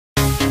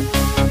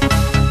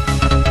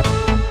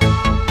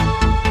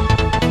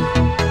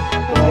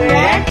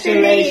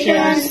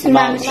Congratulations,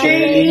 Ma'am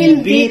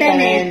Sherlyn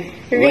Vitanen,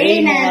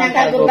 Reyna ng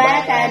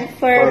Kagubatan,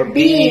 for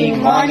being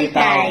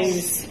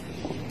monetized.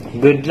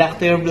 Good luck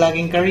to your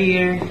vlogging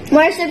career.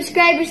 More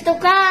subscribers to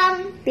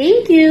come.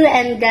 Thank you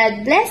and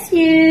God bless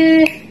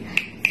you.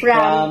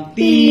 From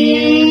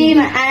Team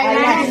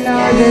Alaska. Hello,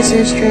 this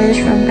is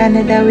Trish from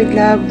Canada with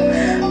Love.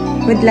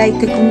 Would like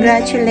to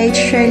congratulate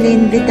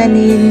Sherlyn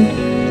Vitanen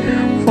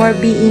for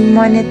being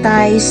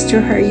monetized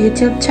through her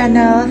YouTube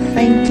channel.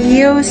 Thank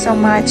you so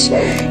much.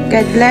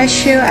 God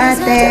bless you,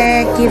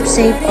 ate. Keep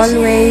safe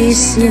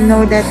always. You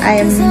know that I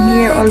am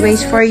here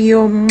always for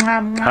you.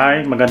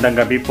 Hi, magandang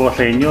gabi po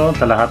sa inyo,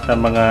 sa lahat ng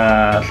mga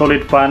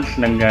solid fans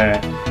ng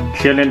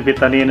Sherlyn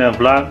Vitanen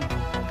vlog.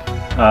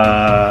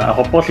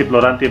 Ako po si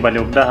Florante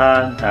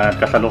Baliugdahan at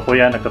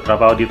kasalukuyan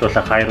nagtatrabaho dito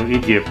sa Cairo,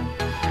 Egypt.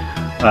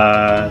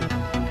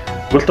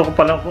 Gusto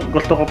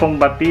ko pong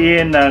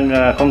batiin ng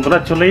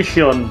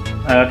congratulations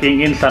ang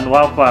aking insan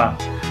Wafa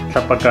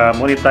sa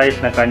pagka-monetize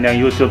ng kanyang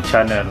YouTube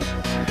channel.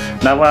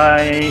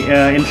 Naway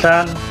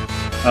insan,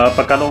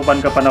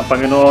 pagkalooban ka pa ng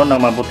Panginoon ng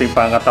mabuting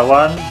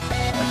pangatawan,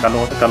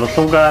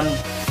 kalusugan,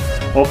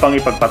 upang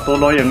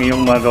ipagpatuloy ang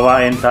iyong mga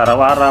gawain sa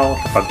araw-araw,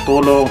 sa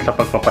pagtulong, sa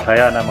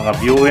pagpapasaya ng mga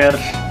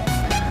viewers.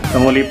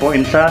 Muli po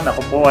insan,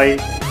 ako po ay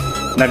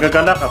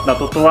nagagalak at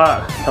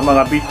natutuwa sa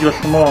mga videos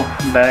mo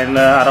dahil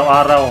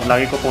araw-araw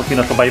lagi ko po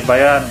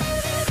sinusubaybayan.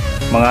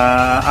 Mga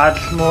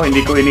ads mo,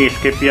 hindi ko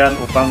ini-skip yan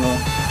upang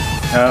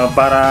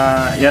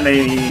para yan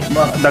ay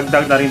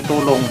dagdag na rin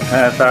tulong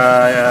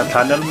sa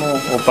channel mo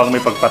upang may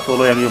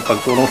pagpatuloy ang iyong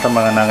pagtulong sa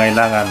mga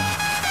nangailangan.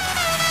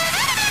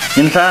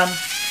 Minsan,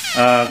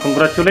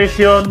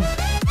 congratulations,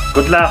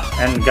 good luck,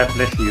 and God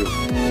bless you.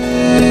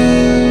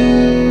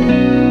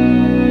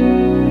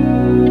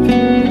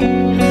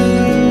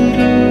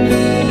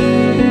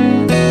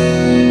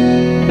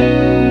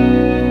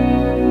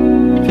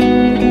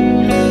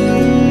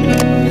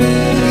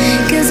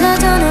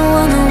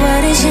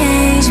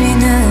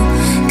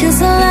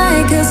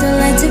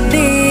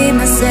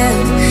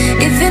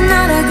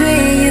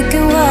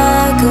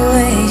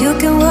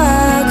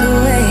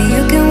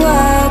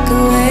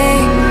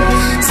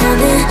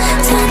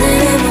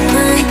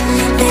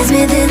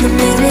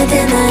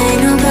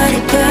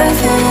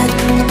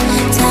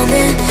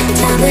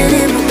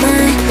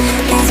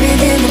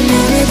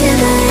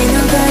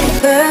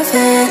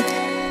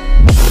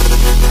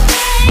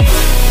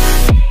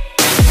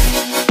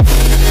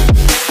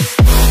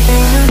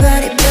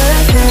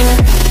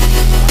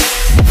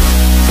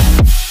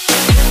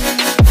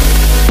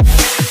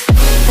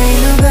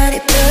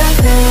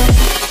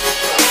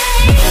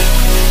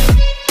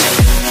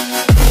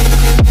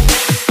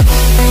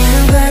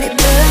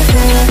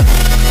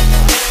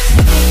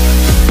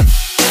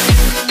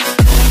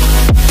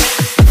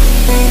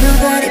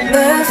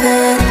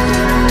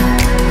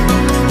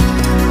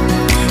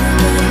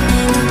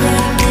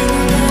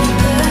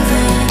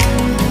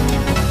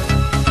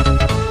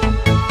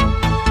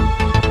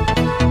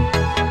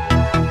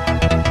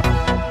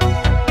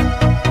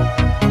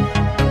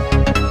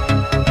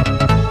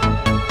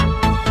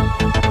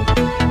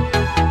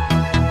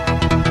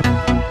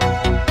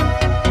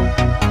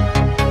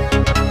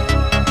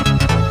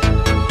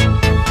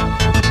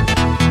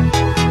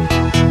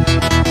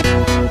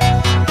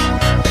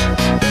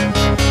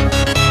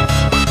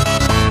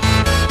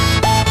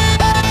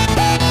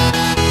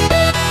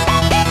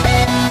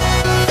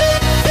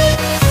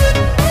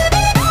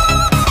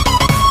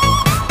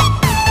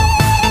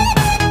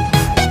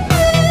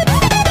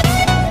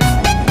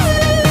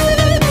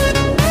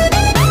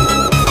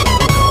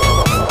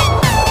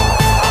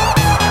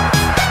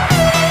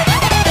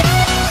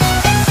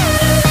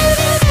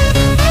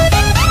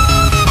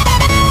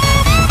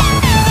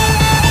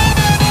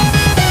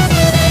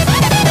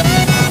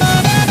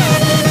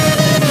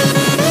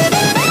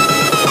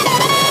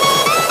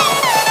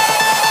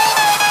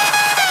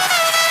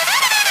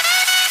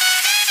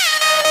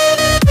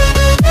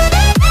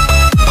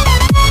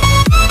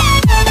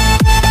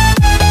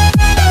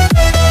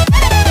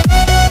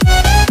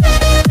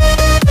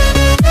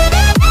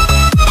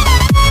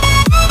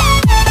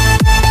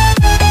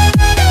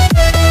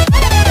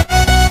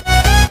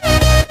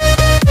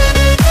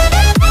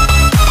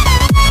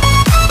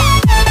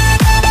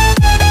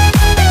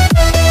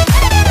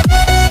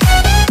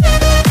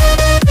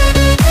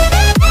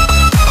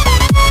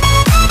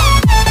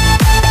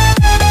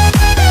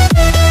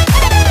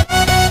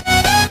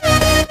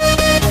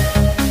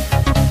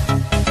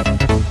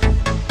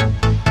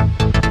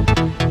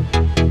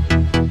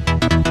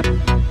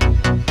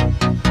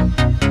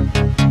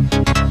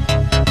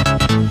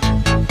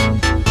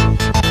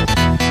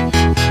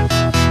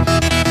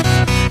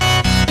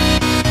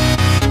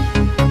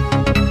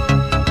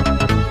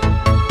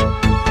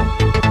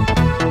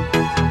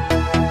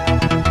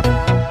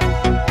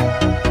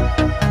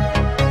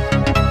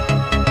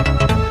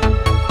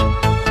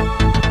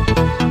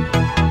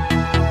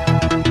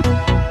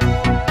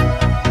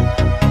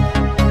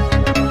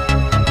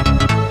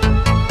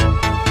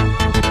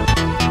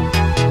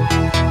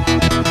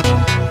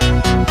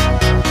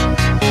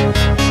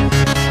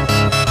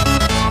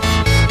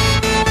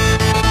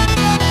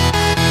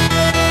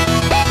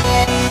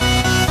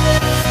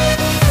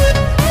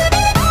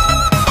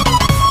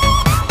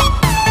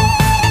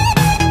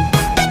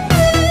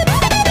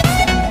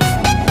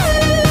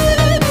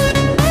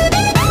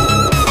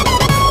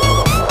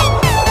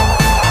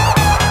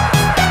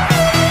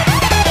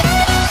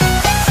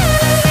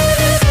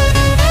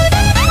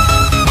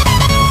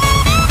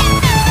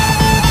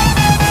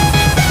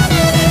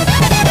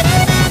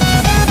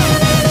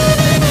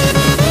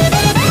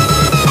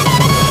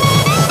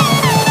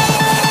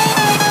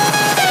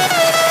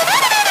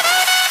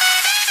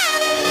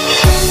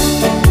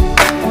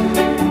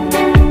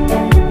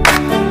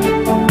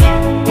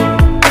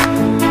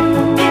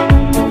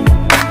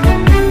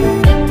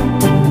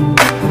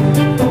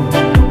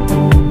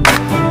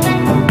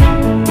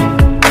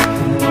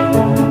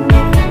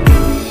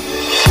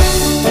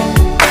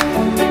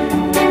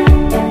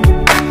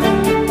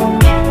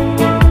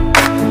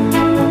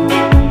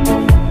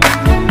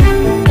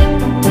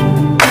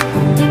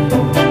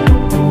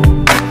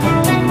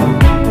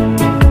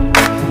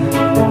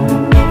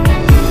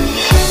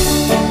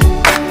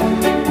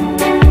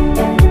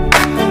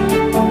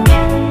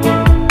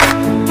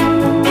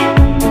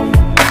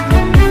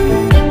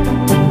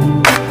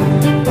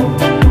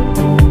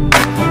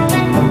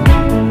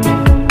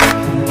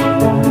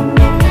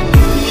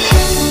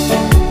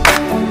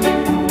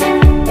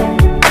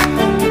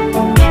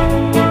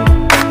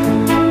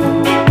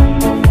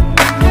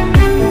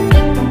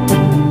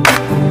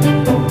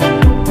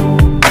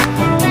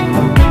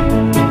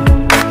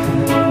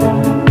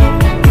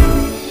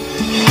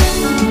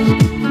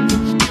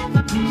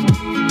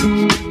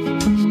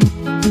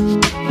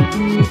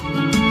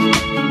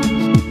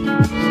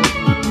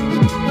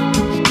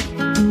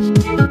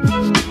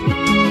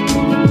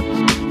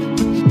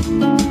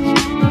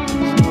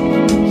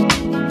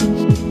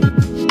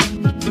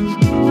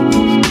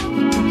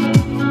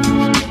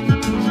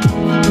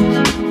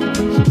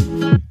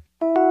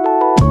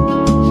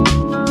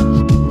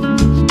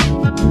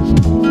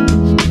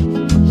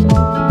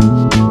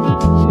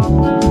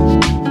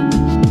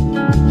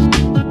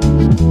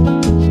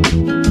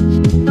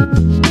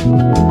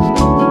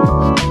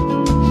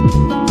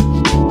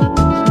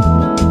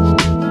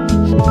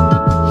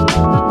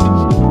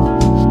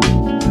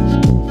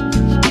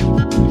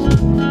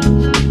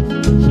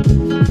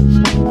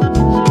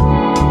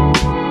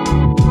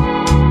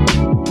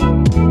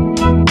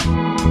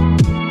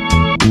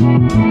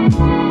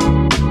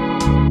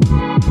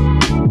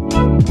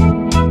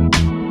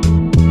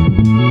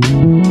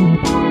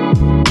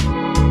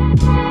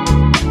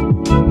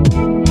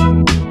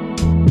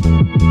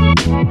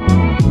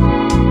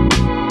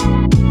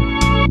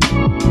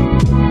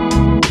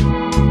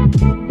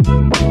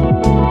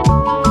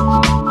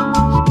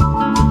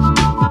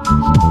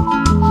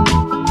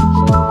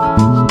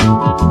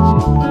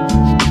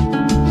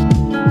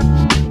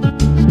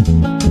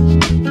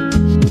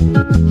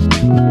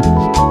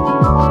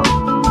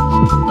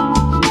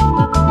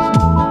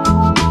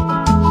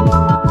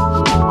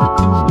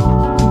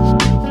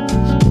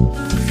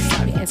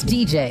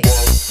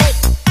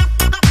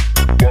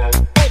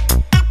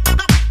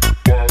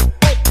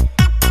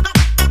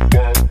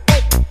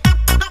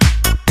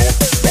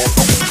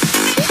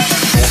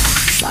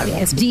 Sorry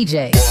ass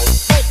DJ.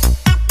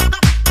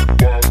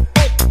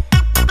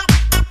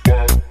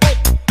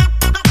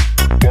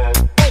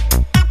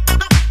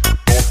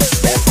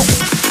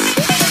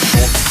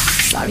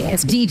 Sorry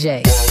ass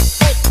DJ.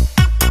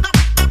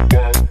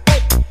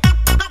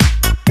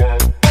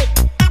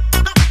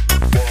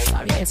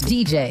 Sorry ass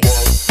DJ.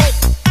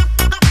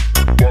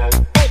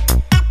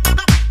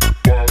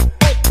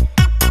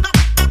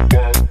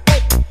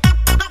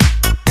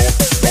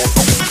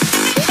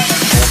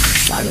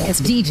 Sorry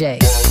ass DJ.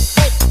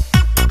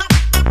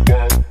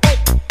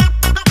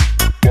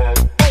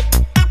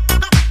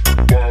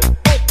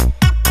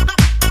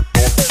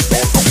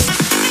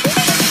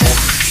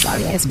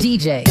 Sorry ass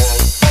DJ.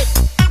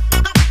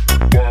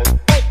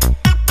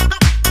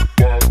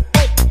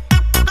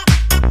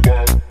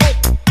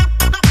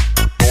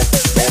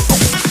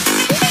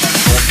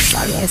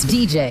 Sorry ass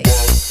DJ.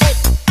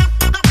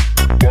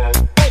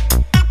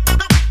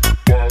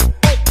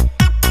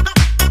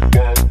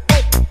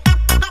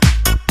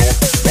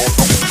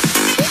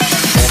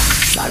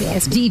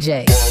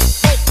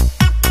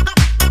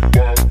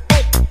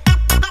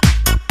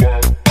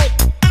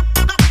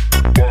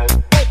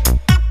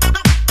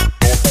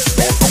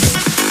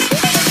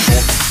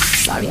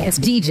 Sorry ass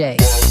DJ.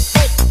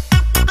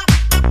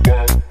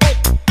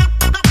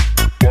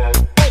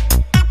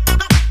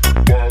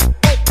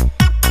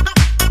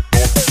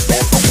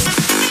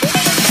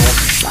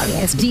 Sorry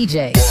ass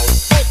DJ.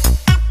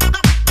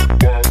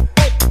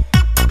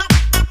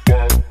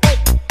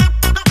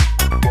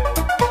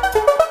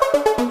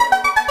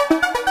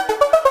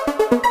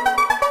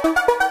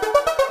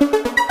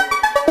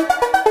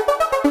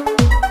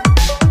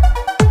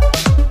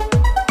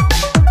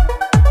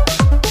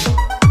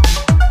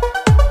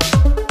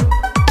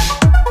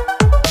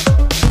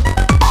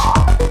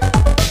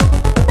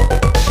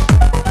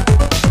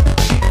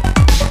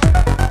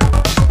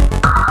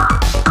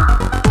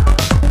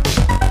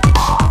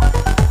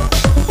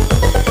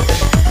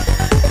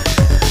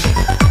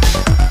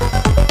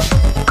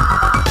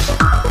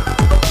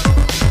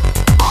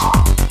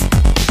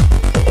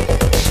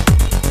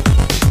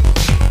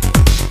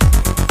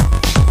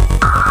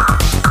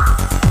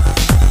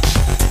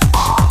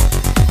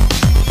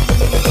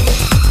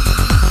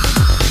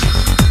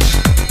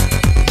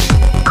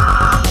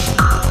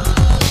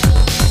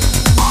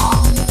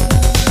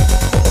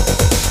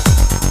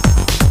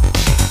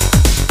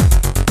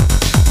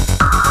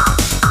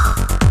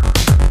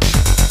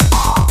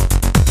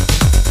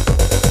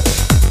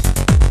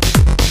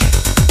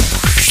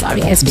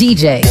 Sorry ass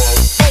DJ.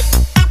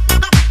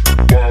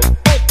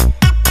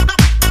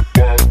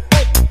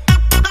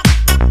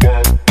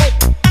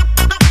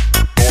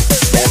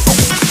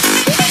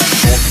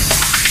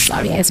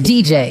 Sorry ass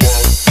DJ.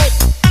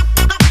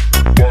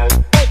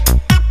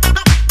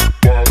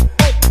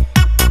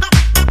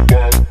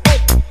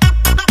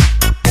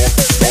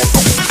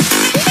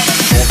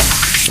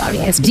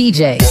 Sorry ass DJ. Sorry ass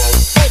DJ.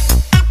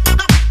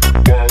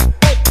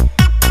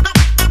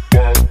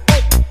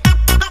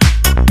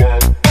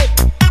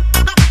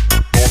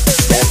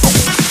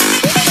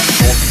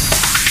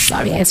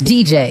 Sorry ass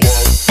DJ.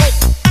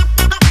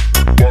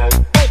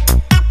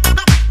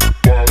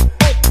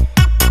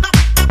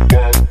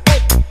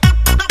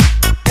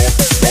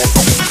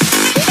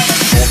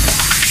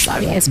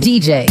 Sorry ass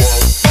DJ.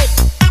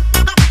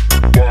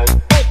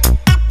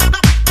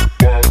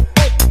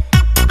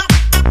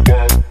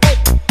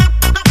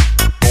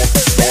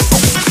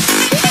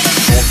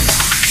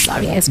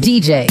 Sorry ass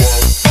DJ.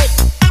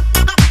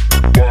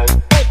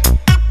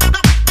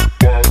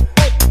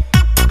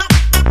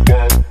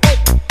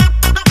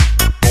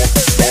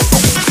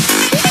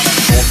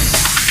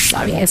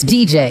 Sorry ass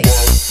DJ.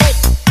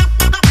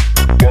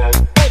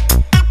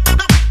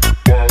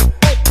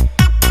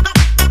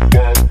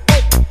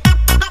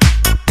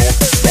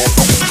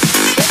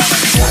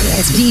 Sorry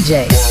ass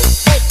DJ.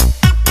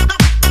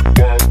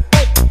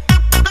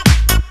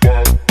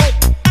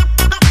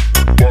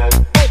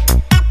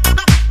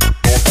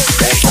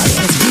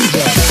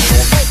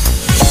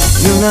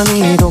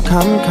 유난히도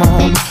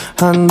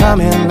캄캄한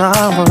밤에 나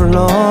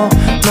홀로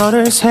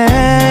너를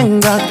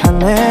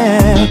생각하네.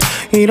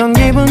 이런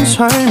기분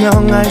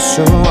설명할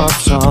수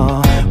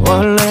없어.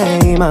 원래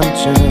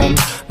이맘쯤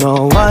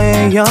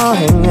너와의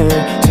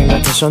여행을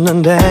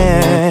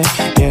생각했었는데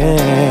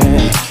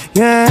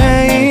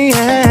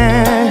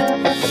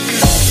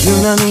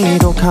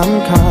유난히도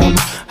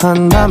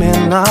캄캄한 밤에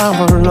나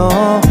홀로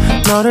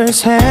너를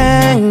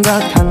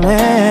생각하네.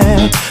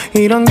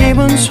 이런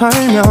기분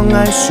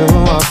설명할 수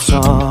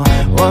없어.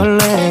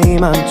 원래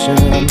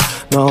이맘쯤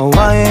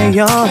너와의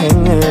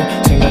여행을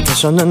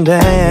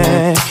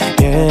생각했었는데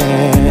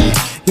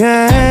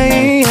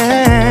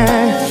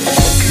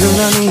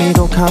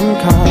유난히도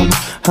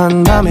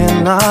캄캄한 밤에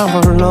나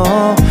홀로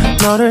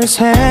너를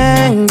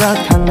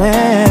생각하네.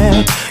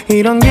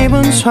 이런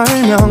기분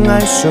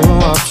설명할 수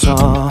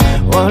없어.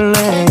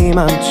 원래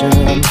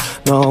이맘쯤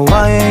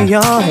너와의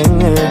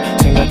여행을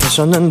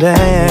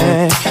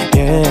생각했었는데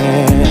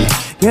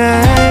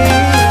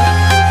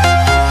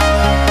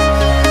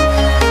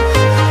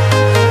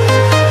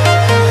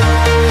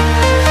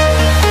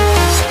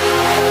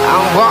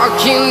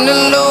walking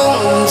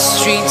alone, the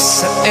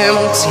streets are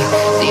empty.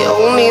 The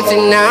only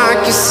thing I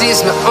can see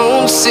is my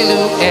own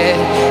silhouette.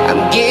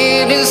 I'm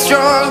getting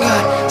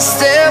stronger,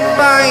 step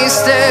by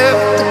step.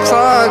 The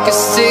clock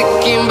is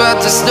ticking, but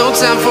there's no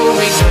time for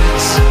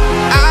regrets.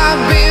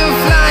 I've been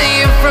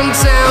flying from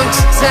town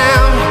to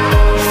town,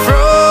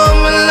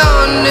 from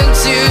London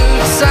to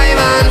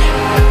Taiwan.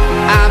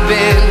 I've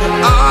been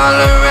all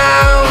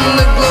around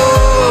the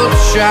globe,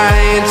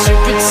 trying to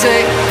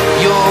protect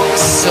your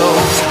soul.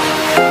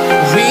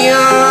 We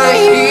are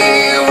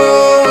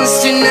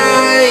heroes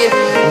tonight.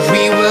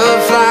 We will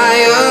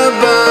fly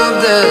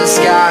above the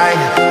sky.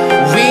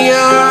 We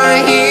are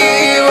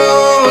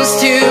heroes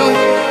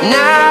tonight.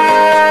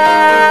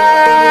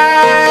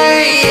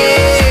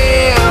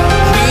 Yeah.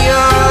 We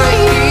are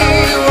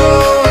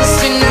heroes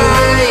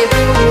tonight.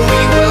 We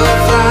will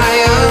fly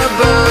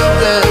above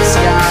the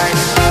sky.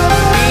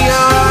 We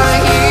are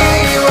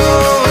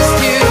heroes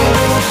tonight.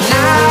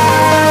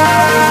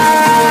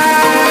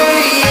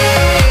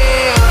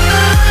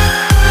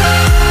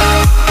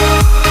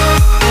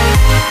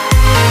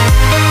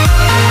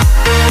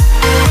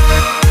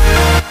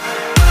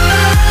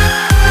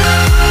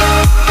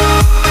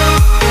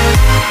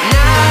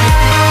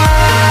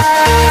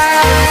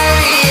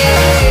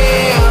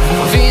 Yeah.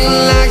 Feel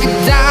like a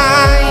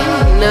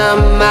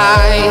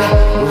dynamite,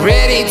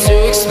 ready to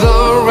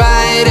explode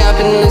right up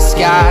in the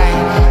sky.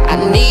 I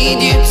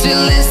need you to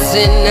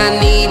listen, I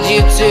need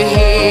you to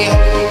hear,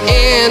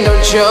 and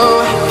don't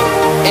show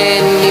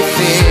any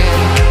fear.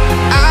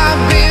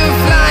 I've been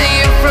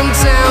flying from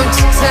town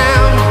to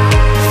town,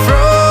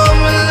 from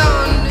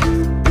London.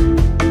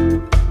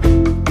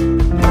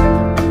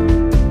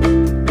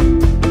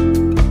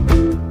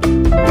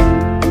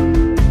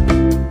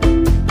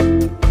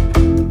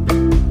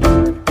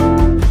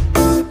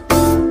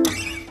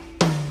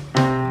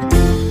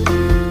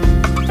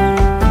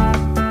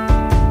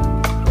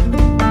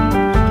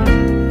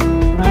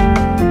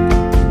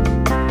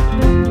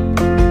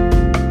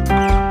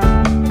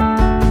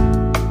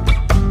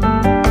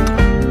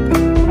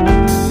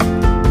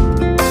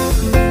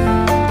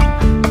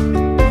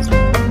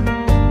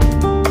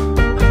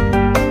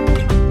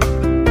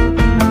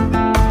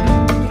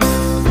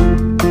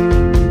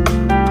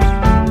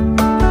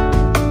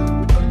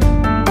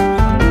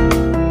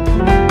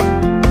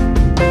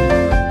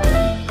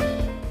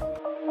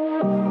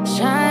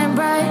 Shine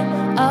bright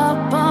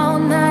up all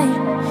night,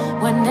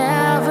 we're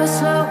never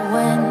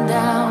slowing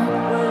down.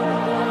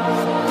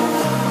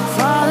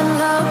 Fall in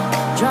love,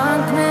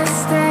 drunk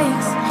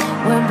mistakes,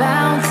 we're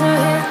bound to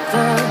hit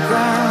the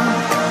ground.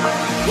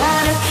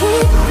 Gotta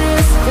keep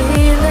this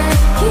feeling,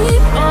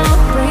 keep on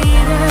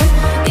breathing,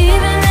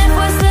 even if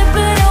we're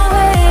slipping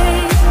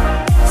away.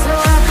 So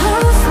I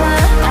close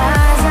my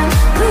eyes and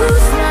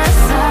lose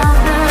myself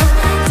now,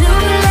 do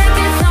it like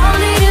it's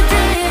only a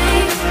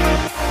day.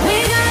 We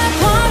got a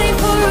party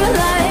for a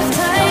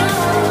lifetime.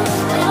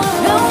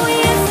 No, we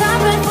ain't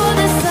stopping for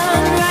the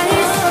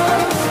sunrise.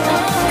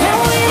 And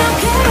we don't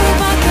care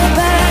about the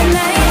bad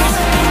nights.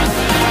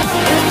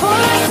 And for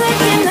a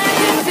second I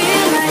can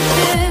feel like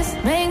this.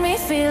 Make me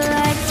feel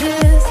like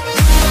this.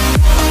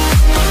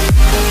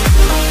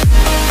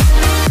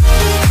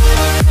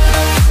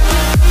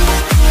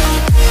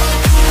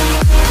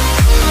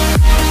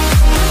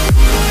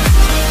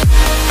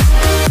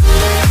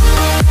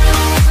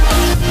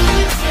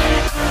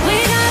 We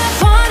got a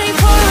party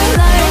for a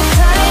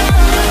lifetime.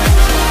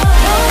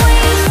 No, we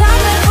ain't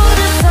stopping for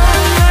the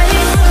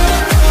sunrise.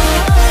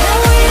 And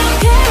we don't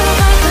care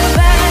about the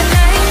bad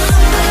nights.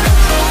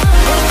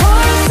 And for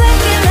a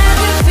second I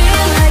can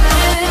feel like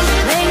this.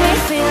 Make me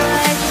feel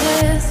like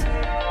this.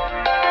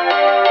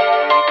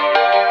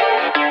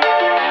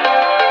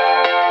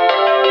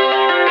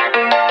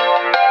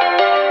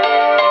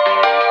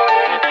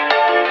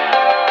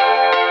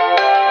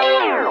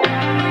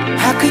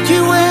 How could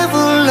you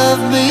ever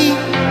love me?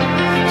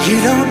 You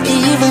don't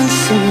even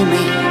see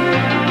me.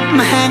 I'm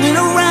hanging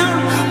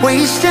around,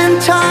 wasting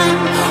time,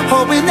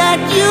 hoping that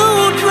you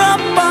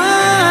drop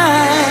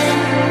by.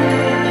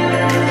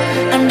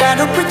 And I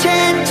don't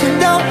pretend to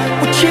know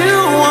what you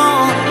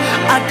want.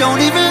 I don't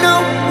even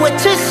know where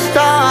to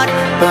start,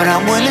 but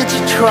I'm willing to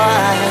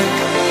try.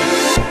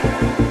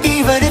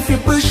 Even if you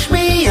push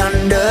me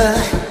under,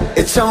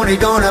 it's only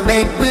gonna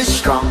make me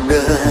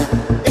stronger.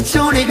 It's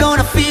only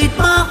gonna feed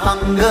my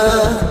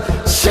hunger.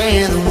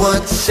 Say the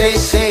words, say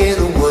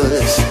the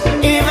words.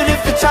 Even if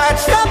the tide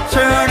stops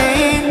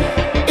turning,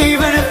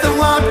 even if the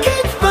world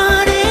keeps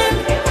burning,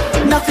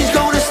 nothing's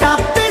gonna stop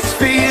this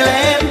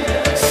feeling.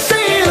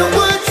 Say the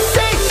words,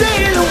 say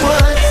the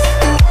words.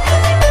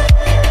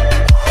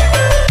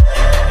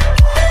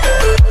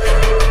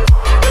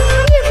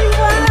 Hi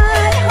everyone!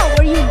 How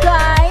are you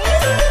guys?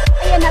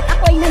 Ayan at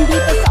ako ay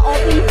nandito sa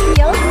open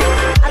field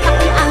at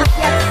ako'y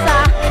aakyat sa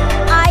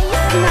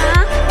ayos na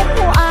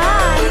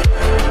upuan.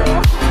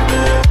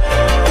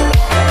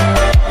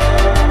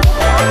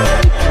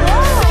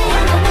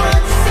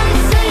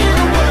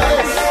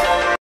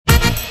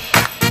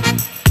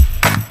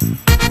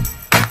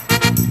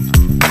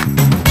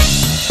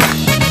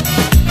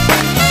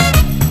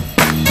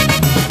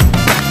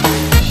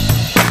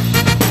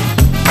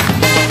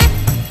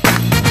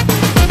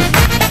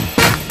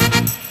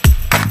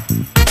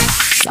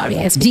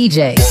 Sorry, it's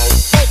DJ.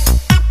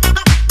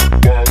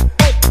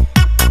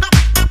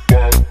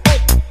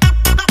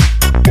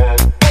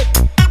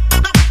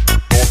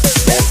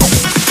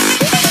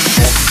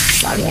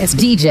 Sorry, it's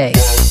DJ.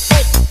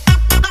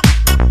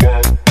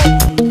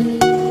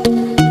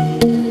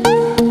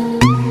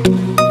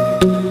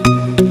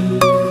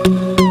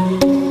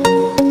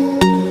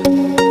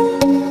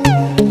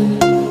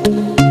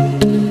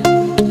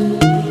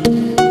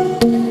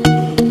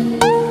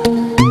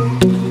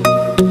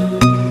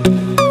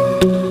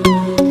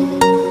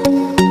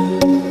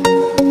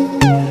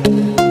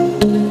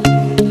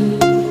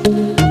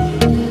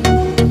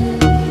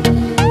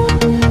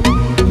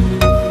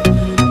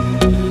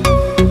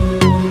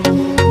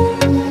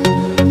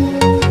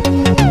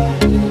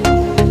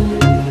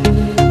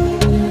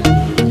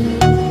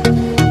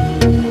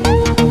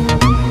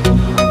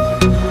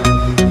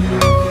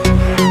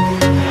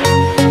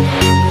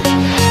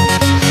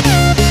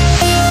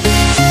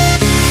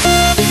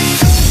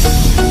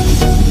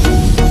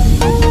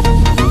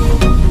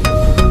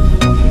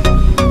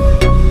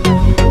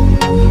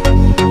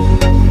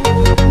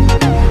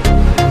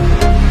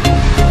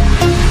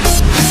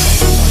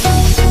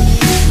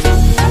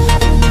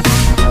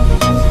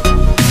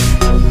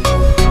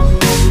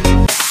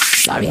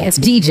 Sorry, it's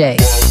DJ.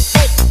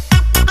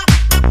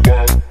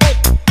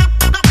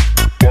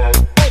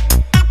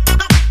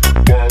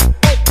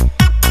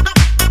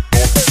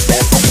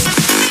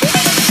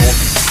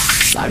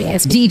 Sorry,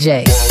 it's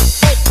DJ.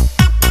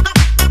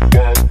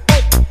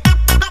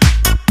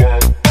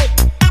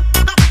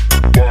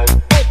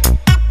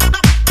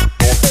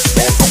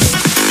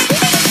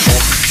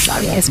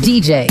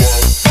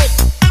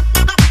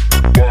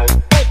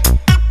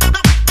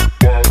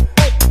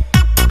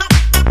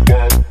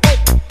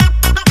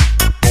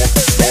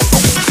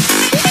 Sorry, it's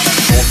DJ.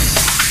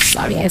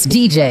 Sorry, it's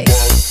DJ.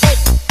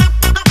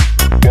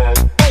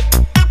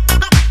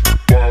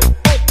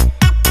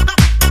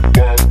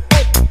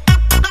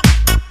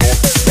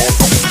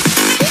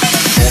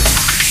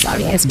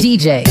 Sorry, it's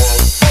DJ.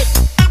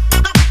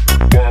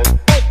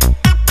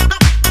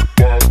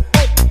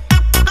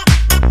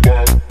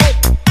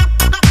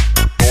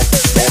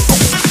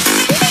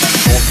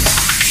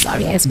 Sorry,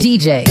 it's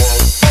DJ.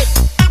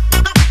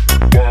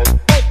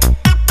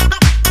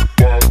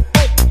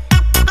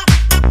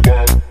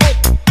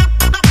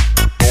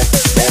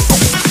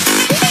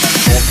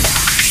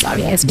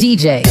 Sorry, it's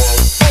DJ.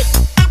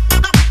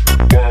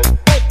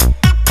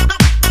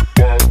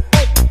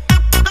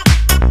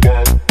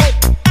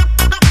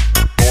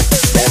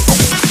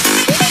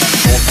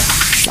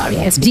 Sorry,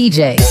 it's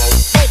DJ.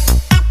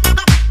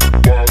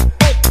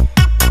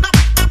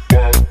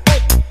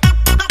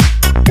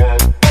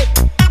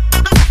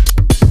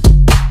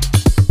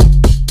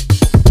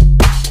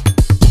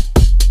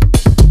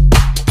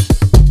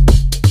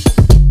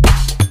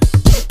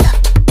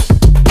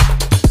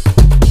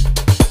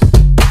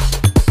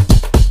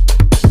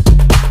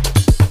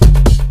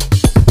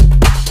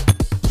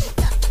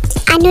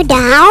 Ano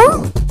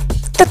daw?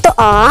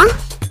 Totoo?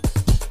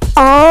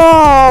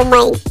 Oh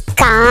my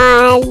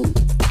God!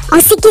 Oh,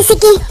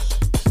 sige.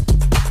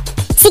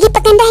 Sige,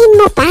 pagandahin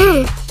mo pa.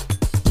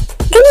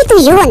 Ganito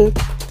yun.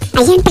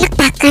 Ayan,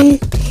 palakpakan.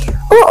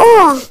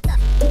 Oo,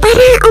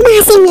 para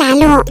umasim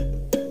lalo.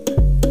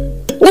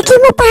 Lagyan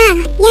mo pa.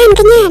 Yan,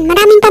 ganyan.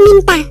 Maraming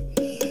paminta.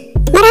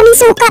 Maraming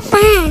suka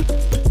pa.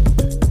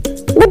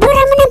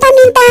 Babura mo ng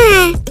paminta.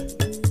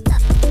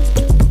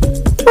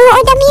 Oo,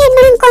 damihan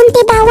mo ng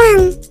konti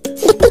bawang.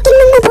 Dikdikin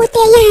mong mabuti,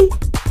 ayan.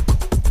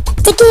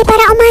 Sige,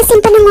 para umasim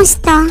pa ng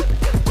gusto.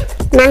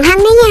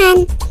 Manghang na yan.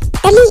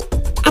 Dali,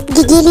 at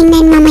gigiling na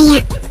yun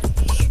mamaya.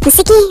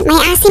 Sige, may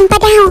asim pa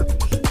daw.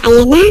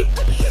 Ayan na.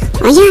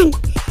 Ayan.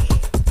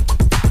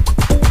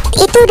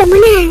 Ito daw mo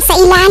na, sa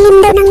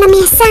ilalim daw ng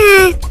lamesa.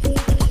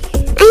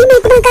 Ay, may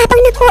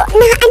gumagapang na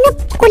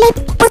kulay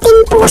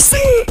puting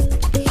pusa.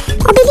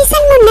 O,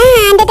 bilisan mo na,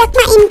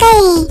 dadakmain ka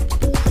eh.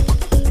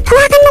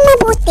 Hawakan mong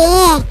mabuti.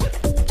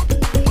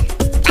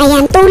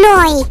 Ayan,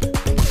 tuloy.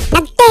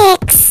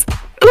 Nag-text.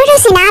 Ano daw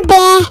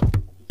sinabi?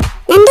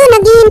 Nandun,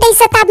 naghihintay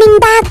sa tabing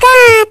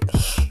dagat.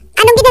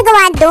 Anong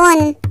ginagawa dun?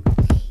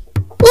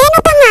 Eh, ano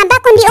pa nga ba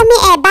kundi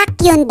umi-evac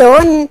yun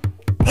dun?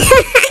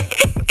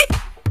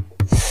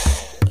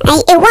 Ay,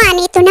 ewan,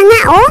 ito na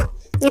nga oh.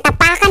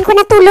 Natapakan ko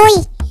na tuloy.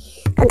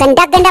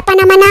 Kaganda-ganda pa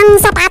naman ang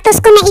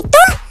sapatos ko na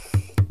ito.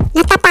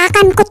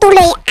 Natapakan ko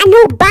tuloy. Ano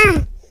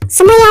ba?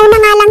 Sumayaw na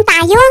nga lang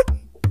tayo.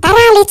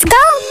 Tara, let's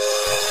go!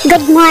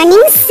 Good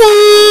morning,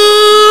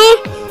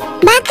 sir!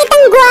 Bakit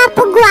ang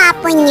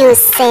gwapo-gwapo niyo,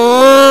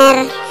 sir?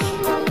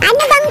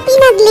 Ano bang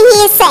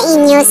pinaglihi sa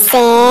inyo,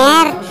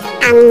 sir?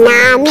 Ang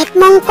namit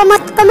mong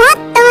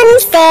kumot-kumoton,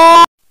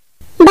 sir!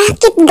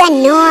 Bakit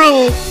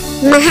ganon?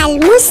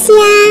 Mahal mo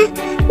siya,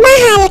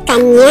 mahal ka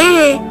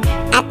niya.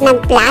 At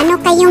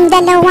nagplano kayong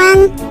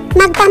dalawang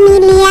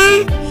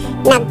magpamilya,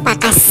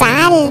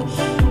 nagpakasal,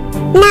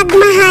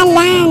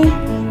 nagmahalan.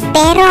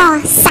 Pero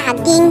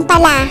saging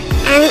pala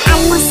ang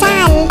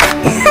almusal.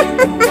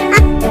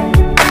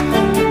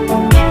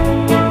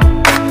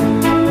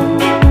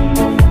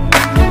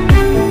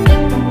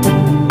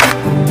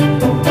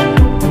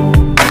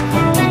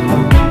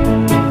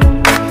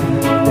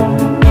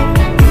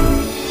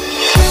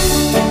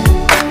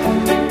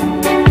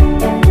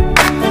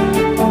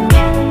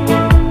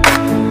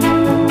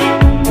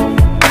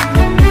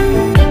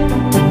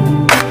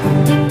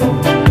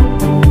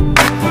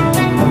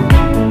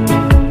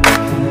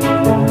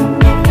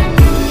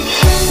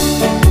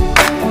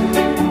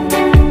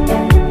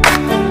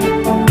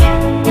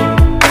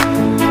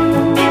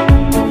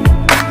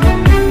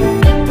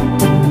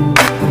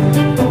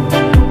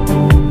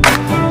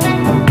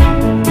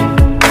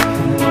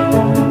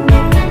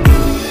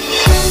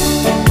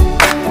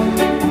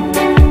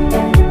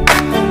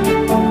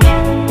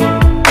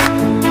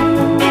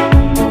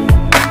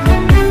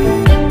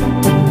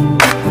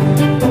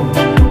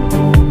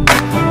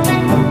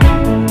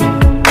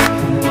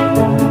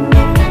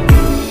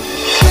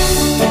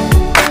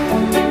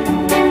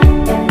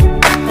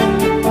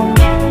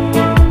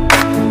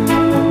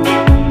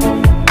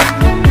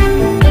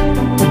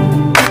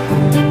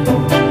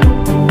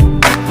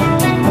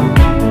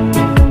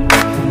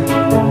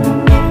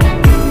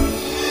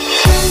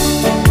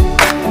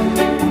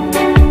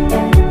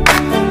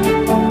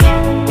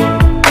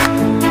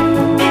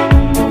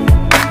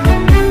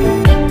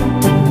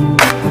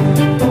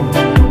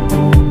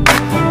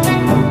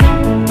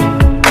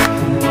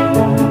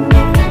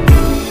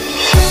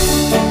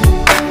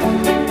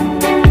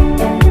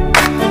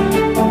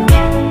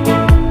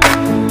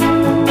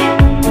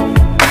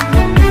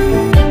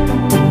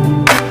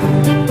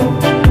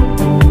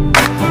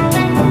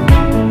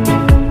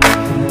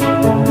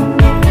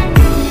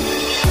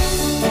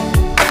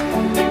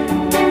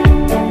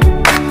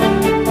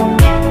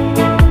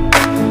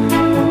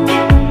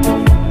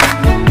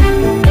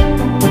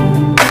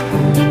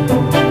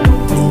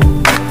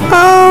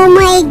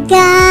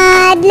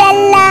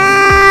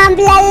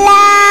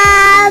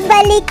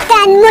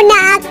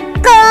 muna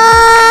ako.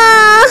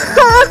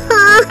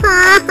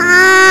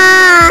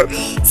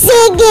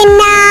 Sige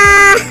na,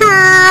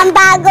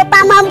 bago pa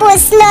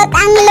mabuslot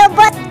ang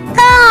lubot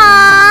ko.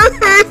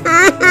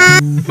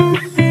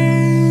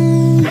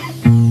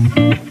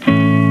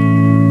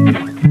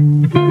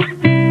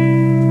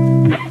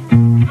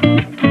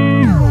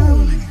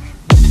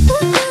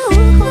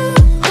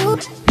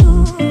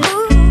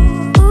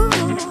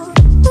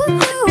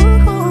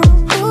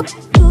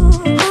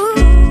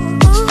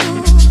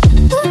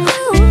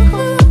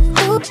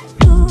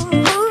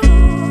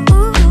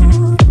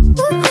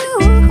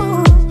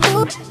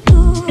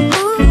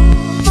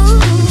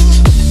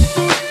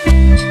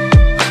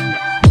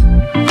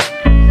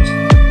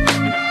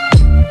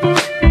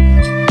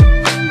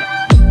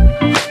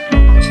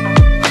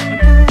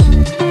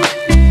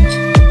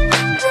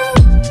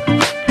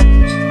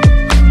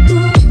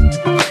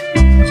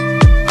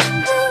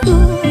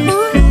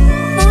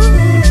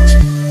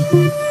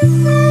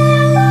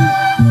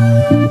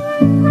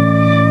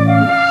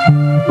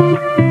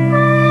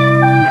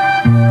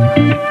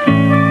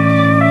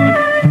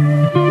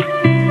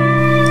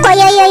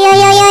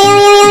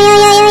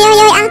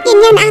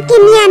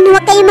 Akin yan,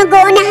 huwag kayong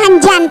mag-uunahan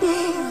dyan.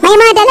 May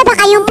mga dala ba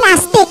kayong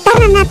plastic?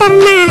 Tara na,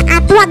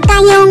 at huwag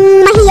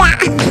kayong mahiya.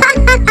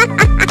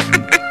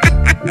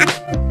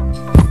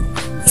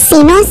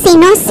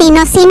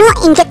 Sino?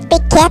 Inggit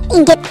piket.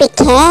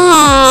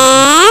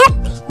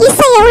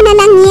 Isayaw na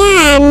lang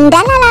yan.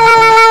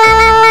 Dalalalalala.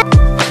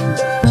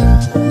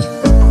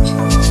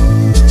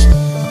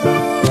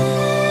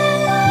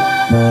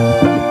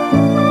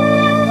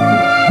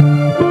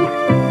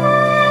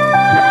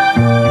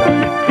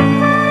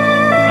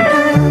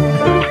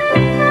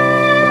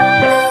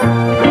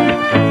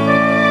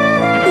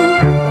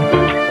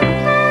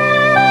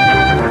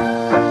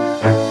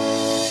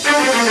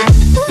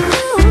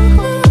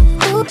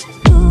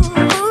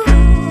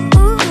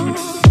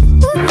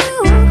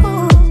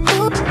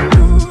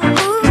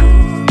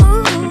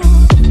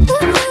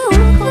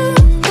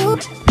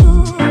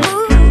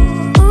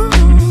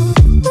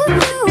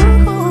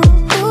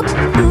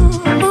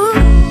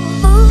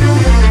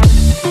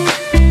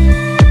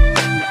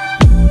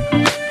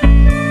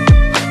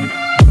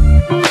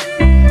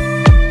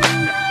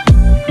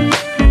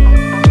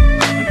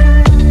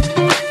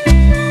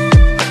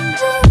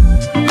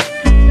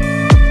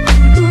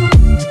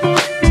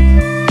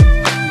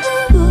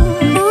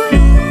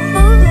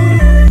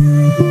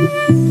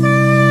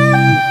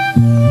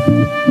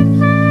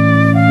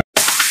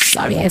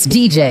 Sorry, it's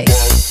DJ.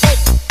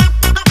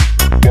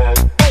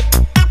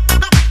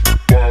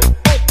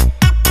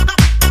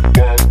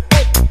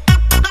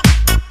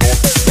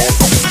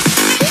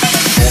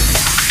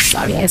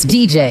 Sorry, it's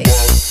DJ.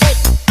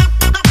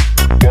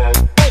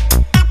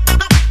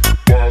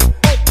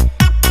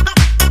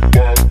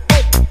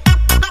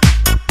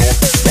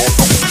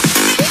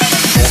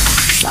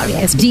 Sorry,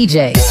 it's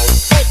DJ.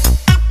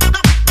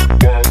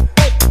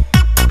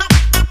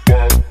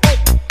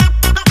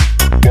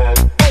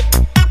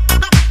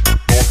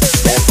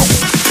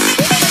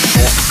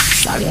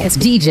 Sorry, it's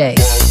DJ.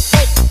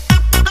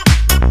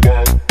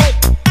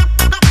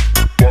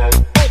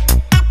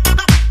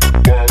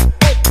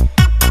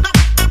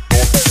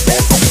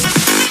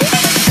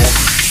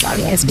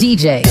 Sorry, it's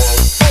DJ.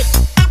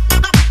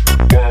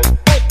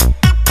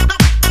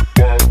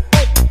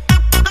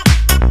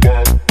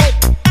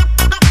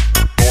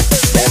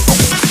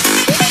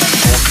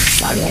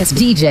 Sorry, it's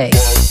DJ.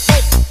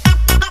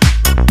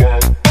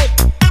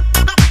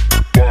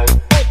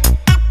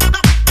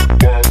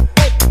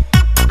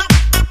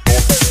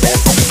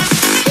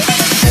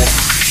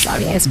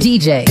 Sorry, it's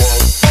DJ.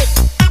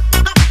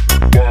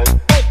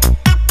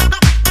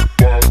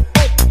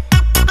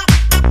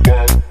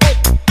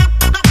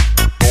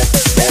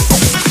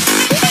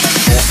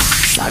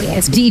 Sorry,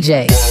 it's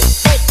DJ.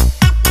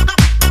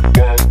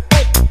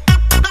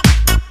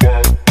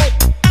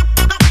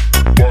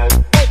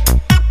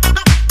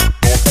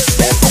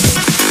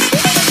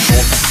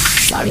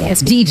 Sorry,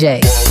 it's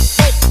DJ.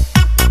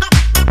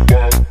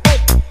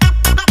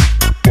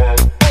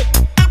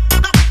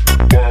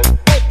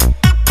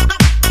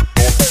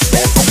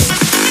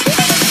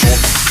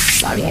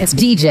 Sorry, it's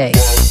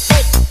DJ.